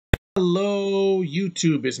Hello,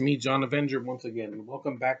 YouTube. It's me, John Avenger, once again.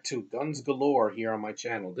 Welcome back to Guns Galore here on my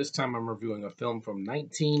channel. This time I'm reviewing a film from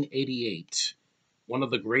 1988. One of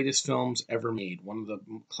the greatest films ever made. One of the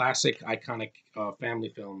classic, iconic family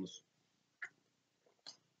films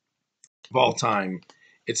of all time.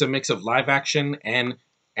 It's a mix of live action and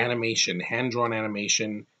animation, hand-drawn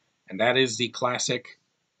animation. And that is the classic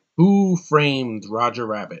Who Framed Roger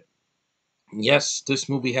Rabbit? Yes, this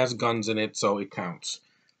movie has guns in it, so it counts.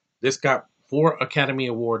 This got 4 Academy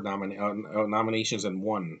Award nominations and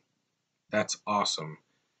won. That's awesome.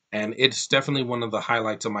 And it's definitely one of the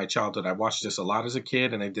highlights of my childhood. I watched this a lot as a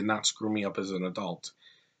kid, and it did not screw me up as an adult.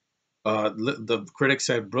 The critics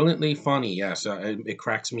said brilliantly funny. Yes, it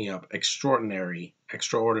cracks me up. Extraordinary.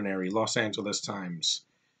 Los Angeles Times.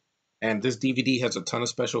 And this DVD has a ton of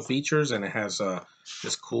special features, and it has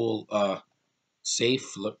this cool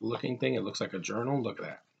safe looking thing. It looks like a journal. Look at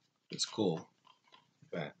that. It's cool.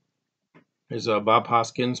 Look at that. There's Bob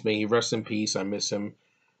Hoskins. May he rest in peace. I miss him.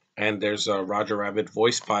 And there's Roger Rabbit,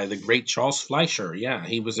 voiced by the great Charles Fleischer. Yeah,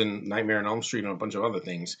 he was in Nightmare on Elm Street and a bunch of other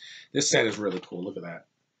things. This set is really cool. Look at that.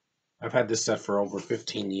 I've had this set for over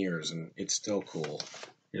 15 years, and it's still cool.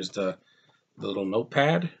 Here's the little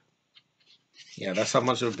notepad. Yeah, that's how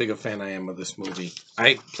much of a big a fan I am of this movie.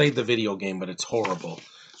 I played the video game, but it's horrible.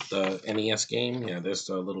 The NES game. Yeah, there's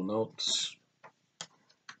the little notes.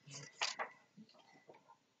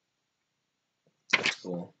 That's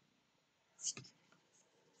cool.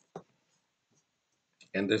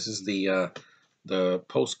 And this is the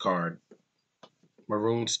postcard.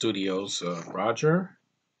 Maroon Studios, Roger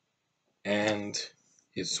and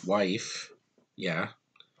his wife, yeah,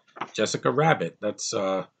 Jessica Rabbit. This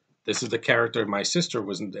is the character my sister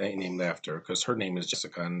was named after, because her name is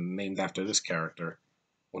Jessica and named after this character.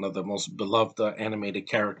 One of the most beloved animated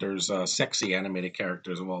characters, sexy animated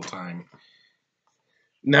characters of all time.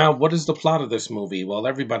 Now, what is the plot of this movie? Well,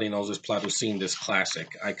 everybody knows this plot who's seen this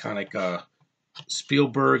classic, iconic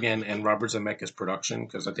Spielberg and Robert Zemeckis production,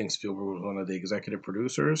 because I think Spielberg was one of the executive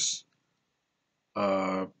producers.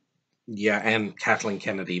 Yeah, and Kathleen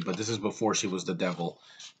Kennedy, but this is before she was the devil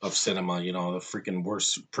of cinema. You know, the freaking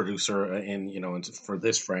worst producer for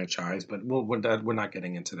this franchise. But we're not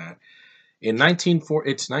getting into that. It's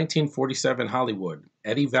 1947 Hollywood.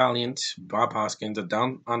 Eddie Valiant, Bob Hoskins, a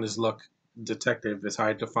down on his luck detective, is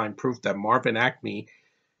hired to find proof that Marvin Acme,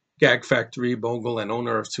 gag factory mogul and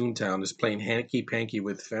owner of Toontown, is playing hanky panky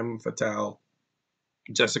with femme fatale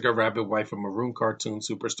Jessica Rabbit, wife of maroon cartoon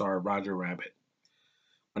superstar Roger Rabbit.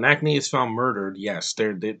 When Acme is found murdered, yes,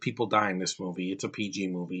 people die in this movie. It's a PG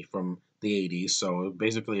movie from the 80s, so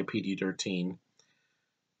basically a PG-13.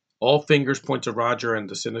 All fingers point to Roger and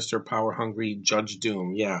the sinister, power-hungry Judge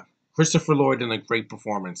Doom. Yeah, Christopher Lloyd in a great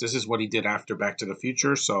performance. This is what he did after Back to the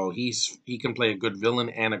Future, so he can play a good villain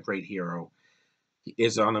and a great hero. He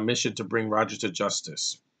is on a mission to bring Roger to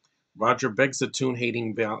justice. Roger begs the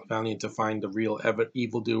Toon-hating Valiant to find the real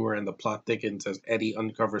evildoer, and the plot thickens as Eddie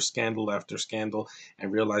uncovers scandal after scandal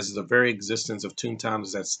and realizes the very existence of Toontown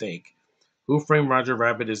is at stake. Who Framed Roger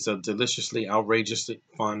Rabbit is a deliciously, outrageously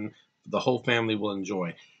fun the whole family will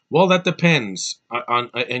enjoy. Well, that depends on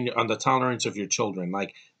the tolerance of your children.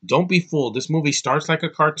 Like, don't be fooled. This movie starts like a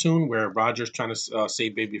cartoon where Roger's trying to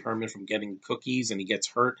save Baby Herman from getting cookies and he gets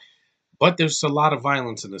hurt. But there's a lot of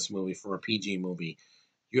violence in this movie for a PG movie.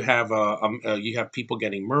 You have people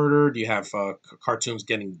getting murdered. You have cartoons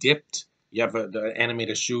getting dipped. You have the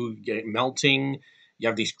animated shoe melting. You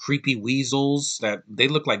have these creepy weasels that they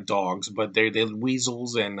look like dogs, but they're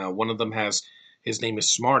weasels. And one of them has his name is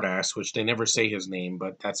Smartass, which they never say his name,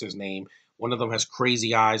 but that's his name. One of them has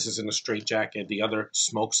crazy eyes, is in a straitjacket. The other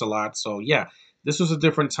smokes a lot. So yeah, this was a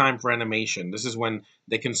different time for animation. This is when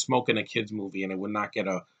they can smoke in a kids movie and it would not get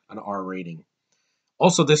an R rating.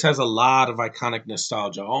 Also, this has a lot of iconic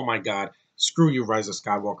nostalgia. Oh my God, screw you, Rise of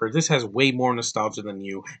Skywalker. This has way more nostalgia than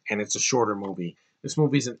you, and it's a shorter movie. This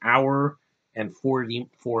movie's an hour and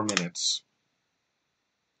 44 minutes,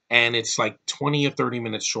 and it's like 20 or 30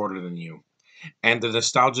 minutes shorter than you. And the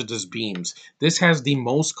nostalgia just beams. This has the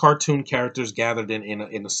most cartoon characters gathered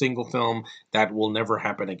in a single film that will never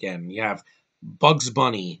happen again. You have Bugs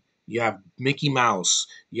Bunny, you have Mickey Mouse,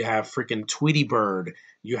 you have freaking Tweety Bird,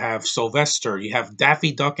 you have Sylvester, you have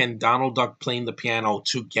Daffy Duck and Donald Duck playing the piano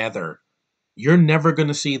together. You're never going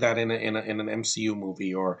to see that in an MCU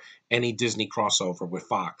movie or any Disney crossover with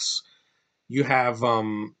Fox. You have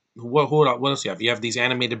what else you have? You have these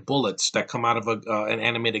animated bullets that come out of an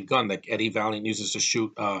animated gun that Eddie Valiant uses to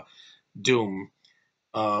shoot Doom,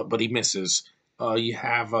 but he misses. You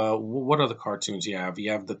have what other cartoons you have?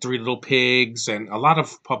 You have the Three Little Pigs and a lot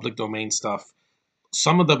of public domain stuff.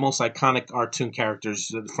 some of the most iconic cartoon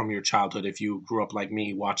characters from your childhood, if you grew up like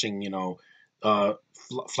me watching,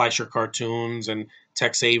 Fleischer cartoons and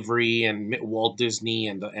Tex Avery and Walt Disney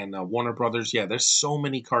and Warner Brothers. Yeah, there's so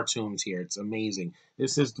many cartoons here. It's amazing.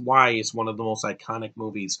 This is why it's one of the most iconic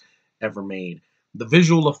movies ever made. The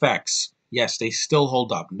visual effects, yes, they still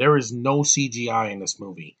hold up. There is no CGI in this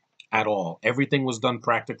movie at all. Everything was done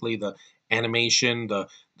practically. The animation, the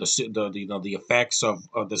effects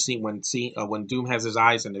of the scene when Doom has his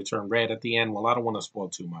eyes and they turn red at the end. Well, I don't want to spoil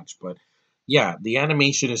too much, but yeah, the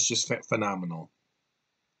animation is just phenomenal.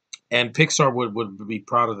 And Pixar would be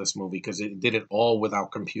proud of this movie because it did it all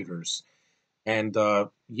without computers. And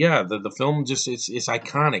yeah, the film just it's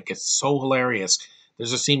iconic. It's so hilarious.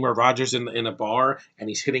 There's a scene where Roger's in a bar and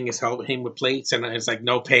he's hitting him with plates, and it's like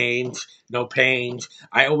no pain, no pain.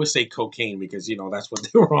 I always say cocaine because that's what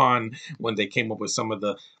they were on when they came up with some of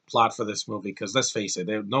the plot for this movie. Because let's face it,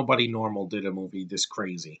 nobody normal did a movie this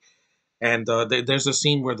crazy. And there's a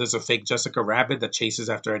scene where there's a fake Jessica Rabbit that chases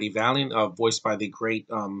after Eddie Valiant, voiced by the great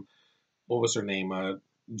what was her name?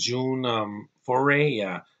 June Foray,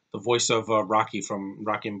 yeah, the voice of Rocky from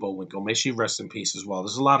Rocky and Bullwinkle. May she rest in peace as well.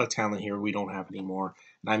 There's a lot of talent here we don't have anymore,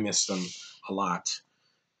 and I miss them a lot.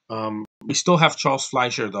 We still have Charles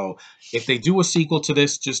Fleischer though. If they do a sequel to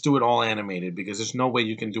this, just do it all animated because there's no way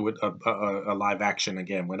you can do it a live action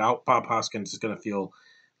again without Bob Hoskins. It's gonna feel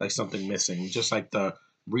like something missing, just like the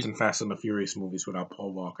recent Fast and the Furious movies without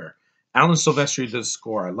Paul Walker. Alan Silvestri did the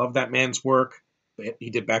score. I love that man's work.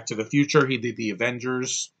 He did Back to the Future. He did the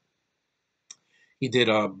Avengers. He did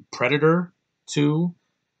Predator 2.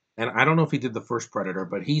 And I don't know if he did the first Predator,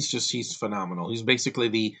 but he's phenomenal. He's basically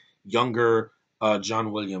the younger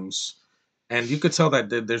John Williams. And you could tell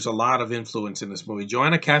that there's a lot of influence in this movie.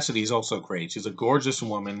 Joanna Cassidy is also great. She's a gorgeous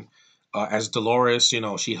woman. As Dolores,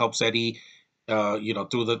 she helps Eddie,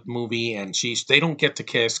 through the movie, and they don't get to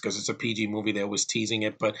kiss because it's a PG movie. They're always teasing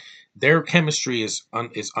it, but their chemistry is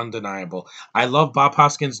undeniable. I love Bob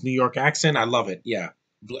Hoskins' New York accent. I love it. Yeah,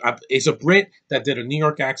 it's a Brit that did a New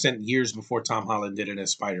York accent years before Tom Holland did it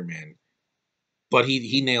as Spider Man, but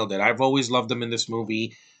he nailed it. I've always loved him in this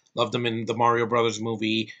movie. Loved him in the Mario Brothers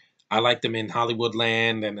movie. I liked him in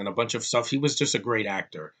Hollywoodland and a bunch of stuff. He was just a great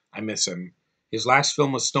actor. I miss him. His last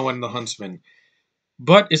film was Snow and the Huntsman.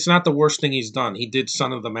 But it's not the worst thing he's done. He did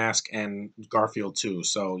Son of the Mask and Garfield too.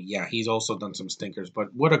 So yeah, he's also done some stinkers. But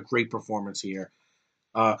what a great performance here.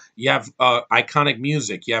 You have iconic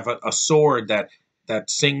music. You have a sword that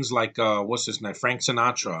sings like what's his name, Frank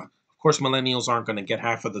Sinatra. Of course, millennials aren't going to get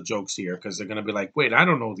half of the jokes here because they're going to be like, "Wait, I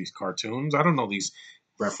don't know these cartoons. I don't know these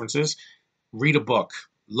references." Read a book.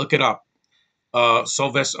 Look it up.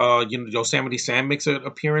 Sylvester, Yosemite Sam makes an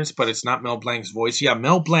appearance, but it's not Mel Blanc's voice. Yeah,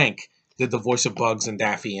 Mel Blanc did the voice of Bugs and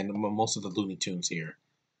Daffy and most of the Looney Tunes here.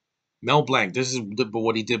 Mel Blanc, this is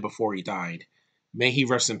what he did before he died. May he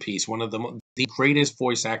rest in peace. One of the greatest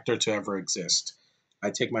voice actor to ever exist.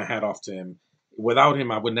 I take my hat off to him. Without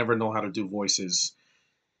him, I would never know how to do voices.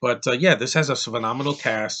 But yeah, this has a phenomenal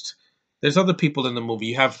cast. There's other people in the movie.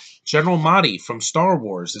 You have General Motti from Star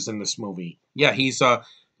Wars is in this movie. Yeah, he's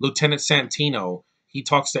Lieutenant Santino. He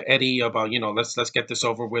talks to Eddie about let's get this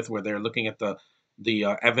over with. Where they're looking at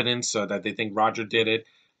the evidence that they think Roger did it.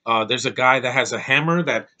 There's a guy that has a hammer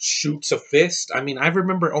that shoots a fist. I mean, I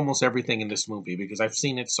remember almost everything in this movie because I've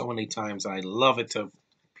seen it so many times and I love it to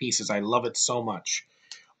pieces. I love it so much.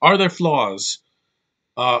 Are there flaws?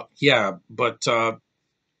 Yeah, but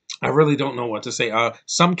I really don't know what to say.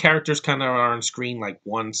 Some characters kind of are on screen like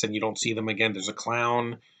once and you don't see them again. There's a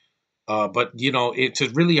clown. But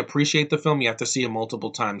to really appreciate the film, you have to see it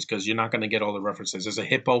multiple times because you're not going to get all the references. There's a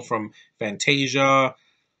hippo from Fantasia.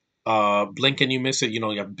 Blink and you miss it.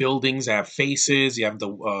 You have buildings, you have faces, you have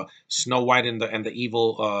the Snow White and the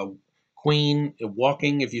evil queen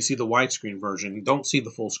walking. If you see the widescreen version, don't see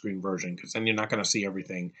the full screen version because then you're not going to see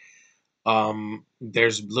everything.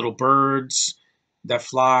 There's little birds that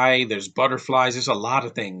fly. There's butterflies. There's a lot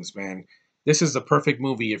of things, man. This is the perfect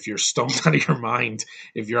movie if you're stoned out of your mind.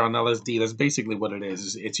 If you're on LSD, that's basically what it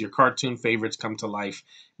is. It's your cartoon favorites come to life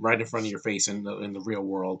right in front of your face in the real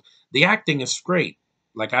world. The acting is great.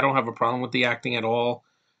 Like I don't have a problem with the acting at all.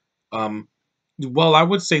 Um, well, I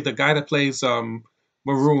would say the guy that plays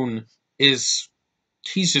Maroon is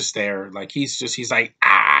he's just there. Like he's like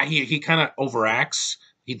he kind of overacts.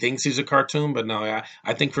 He thinks he's a cartoon, but no,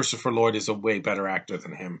 I think Christopher Lloyd is a way better actor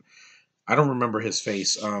than him. I don't remember his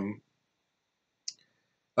face.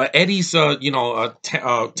 Eddie's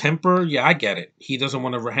temper. Yeah, I get it. He doesn't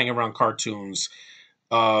want to hang around cartoons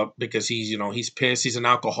because he's pissed. He's an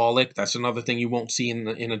alcoholic. That's another thing you won't see in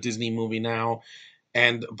a Disney movie now.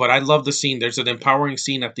 And but I love the scene. There's an empowering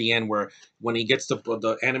scene at the end where when he gets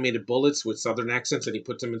the animated bullets with southern accents and he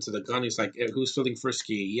puts them into the gun, he's like, "Who's feeling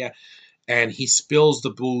frisky?" Yeah, and he spills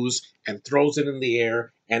the booze and throws it in the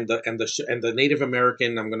air, and the Native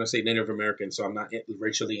American, I'm gonna say Native American, so I'm not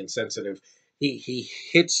racially insensitive. He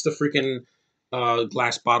hits the freaking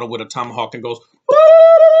glass bottle with a tomahawk and goes,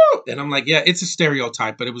 "Woo!" And I'm like, yeah, it's a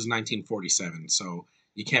stereotype, but it was 1947, so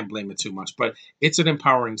you can't blame it too much. But it's an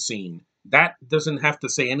empowering scene. That doesn't have to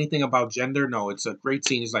say anything about gender. No, it's a great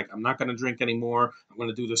scene. He's like, I'm not gonna drink anymore. I'm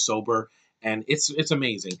gonna do this sober, and it's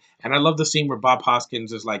amazing. And I love the scene where Bob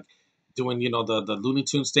Hoskins is like doing the Looney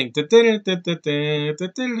Tunes thing,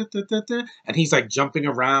 and he's like jumping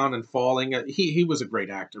around and falling. He was a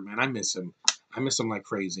great actor, man. I miss him. I miss him like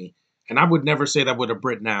crazy. And I would never say that with a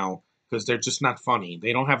Brit now because they're just not funny.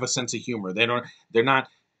 They don't have a sense of humor. They're not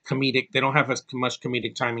comedic. They don't have as much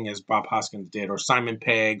comedic timing as Bob Hoskins did, or Simon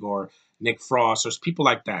Pegg, or Nick Frost, or people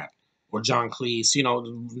like that, or John Cleese.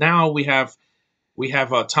 Now we have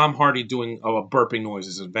Tom Hardy doing burping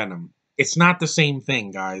noises in Venom. It's not the same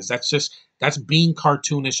thing, guys. That's being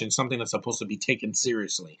cartoonish and something that's supposed to be taken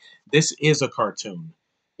seriously. This is a cartoon.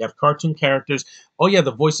 You have cartoon characters. Oh yeah,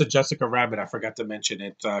 the voice of Jessica Rabbit. I forgot to mention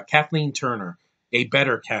it. Kathleen Turner, a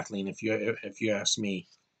better Kathleen, if you ask me.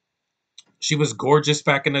 She was gorgeous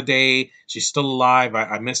back in the day. She's still alive.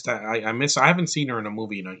 I missed that. I miss. I haven't seen her in a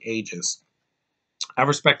movie in ages. I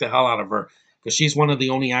respect the hell out of her because she's one of the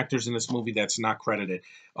only actors in this movie that's not credited.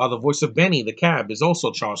 The voice of Benny the Cab is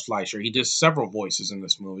also Charles Fleischer. He does several voices in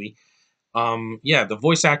this movie. Yeah, the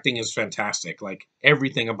voice acting is fantastic. Like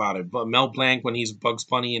everything about it. But Mel Blanc when he's Bugs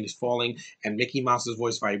Bunny and he's falling, and Mickey Mouse is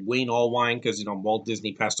voiced by Wayne Allwine because Walt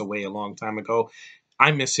Disney passed away a long time ago.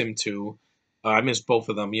 I miss him too. I miss both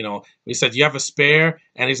of them. He said, "You have a spare,"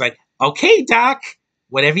 and he's like, "Okay, Doc,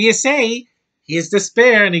 whatever you say." Here's the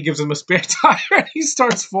spare, and he gives him a spare tire, and he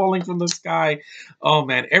starts falling from the sky. Oh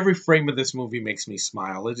man, every frame of this movie makes me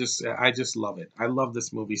smile. I just love it. I love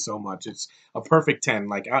this movie so much. It's a perfect 10.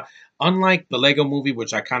 Like, unlike the Lego Movie,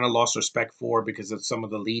 which I kind of lost respect for because of some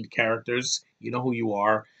of the lead characters, you know who you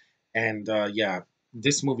are, and yeah,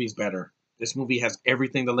 this movie's better. This movie has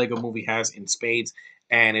everything the Lego Movie has in spades,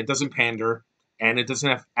 and it doesn't pander, and it doesn't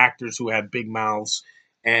have actors who have big mouths,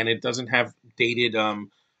 and it doesn't have dated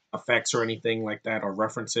effects or anything like that or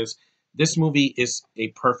references. This movie is a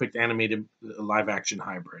perfect animated live action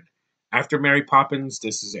hybrid. After Mary Poppins,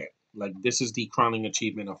 this is it. Like this is the crowning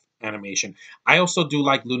achievement of animation. I also do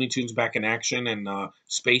like Looney Tunes Back in Action and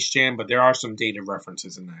Space Jam, but there are some dated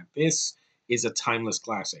references in that. This is a timeless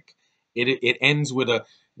classic. It ends with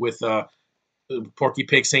Porky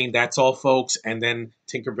Pig saying "That's all, folks," and then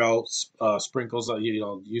Tinkerbell sprinkles,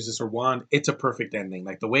 uses her wand. It's a perfect ending.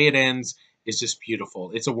 Like the way it ends is just beautiful.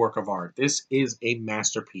 It's a work of art. This is a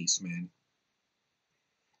masterpiece, man.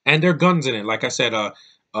 And there are guns in it. Like I said,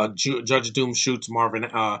 Judge Doom shoots Marvin,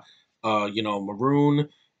 Maroon,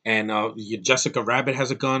 and Jessica Rabbit has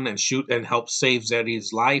a gun and helps save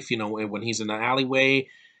Eddie's life. When he's in the alleyway,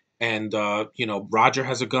 and Roger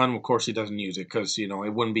has a gun. Of course, he doesn't use it because it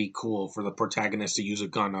wouldn't be cool for the protagonist to use a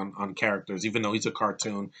gun on characters, even though he's a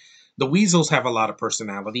cartoon. The Weasels have a lot of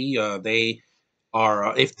personality. They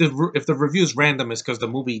are if the review is random, it's because the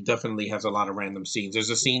movie definitely has a lot of random scenes. There's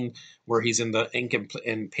a scene where he's in the ink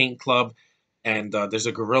and paint club, and there's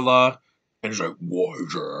a gorilla, and he's like, "Why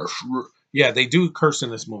is that?" Yeah, they do curse in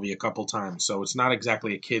this movie a couple times, so it's not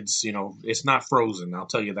exactly a kid's. It's not Frozen. I'll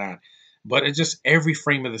tell you that. But it's just every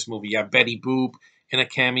frame of this movie. You have Betty Boop in a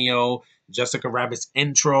cameo, Jessica Rabbit's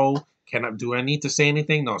intro. Do I need to say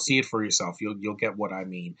anything? No, see it for yourself. You'll get what I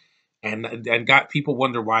mean. And got people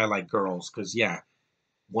wonder why I like girls because yeah,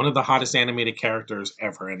 one of the hottest animated characters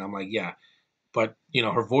ever, and I'm like yeah, but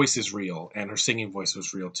her voice is real and her singing voice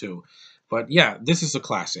was real too. But yeah, this is a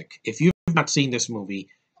classic. If you've not seen this movie,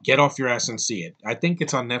 get off your ass and see it. I think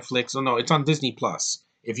it's on Netflix. Oh no, it's on Disney Plus.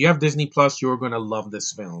 If you have Disney Plus, you're going to love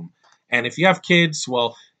this film. And if you have kids,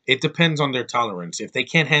 well, it depends on their tolerance. If they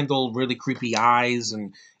can't handle really creepy eyes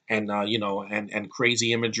and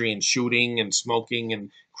crazy imagery and shooting and smoking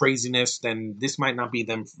and craziness, then this might not be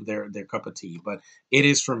their cup of tea. But it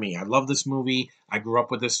is for me. I love this movie. I grew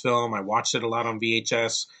up with this film. I watched it a lot on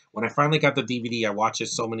VHS. When I finally got the DVD, I watched it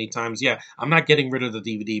so many times. Yeah, I'm not getting rid of the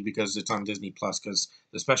DVD because it's on Disney Plus because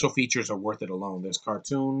the special features are worth it alone. There's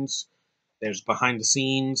cartoons, there's behind the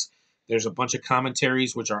scenes, there's a bunch of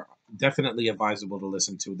commentaries which are definitely advisable to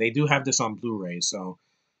listen to. They do have this on Blu-ray, so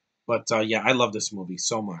but yeah, I love this movie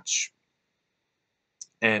so much,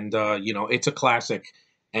 and it's a classic,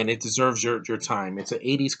 and it deserves your time. It's an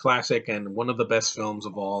 '80s classic and one of the best films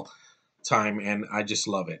of all time, and I just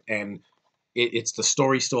love it. And it's the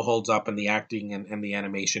story still holds up, and the acting and the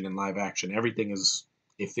animation and live action, everything is,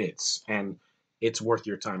 it fits, and it's worth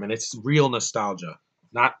your time, and it's real nostalgia,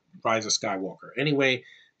 not Rise of Skywalker. Anyway,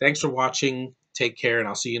 thanks for watching. Take care, and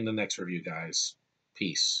I'll see you in the next review, guys.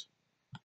 Peace.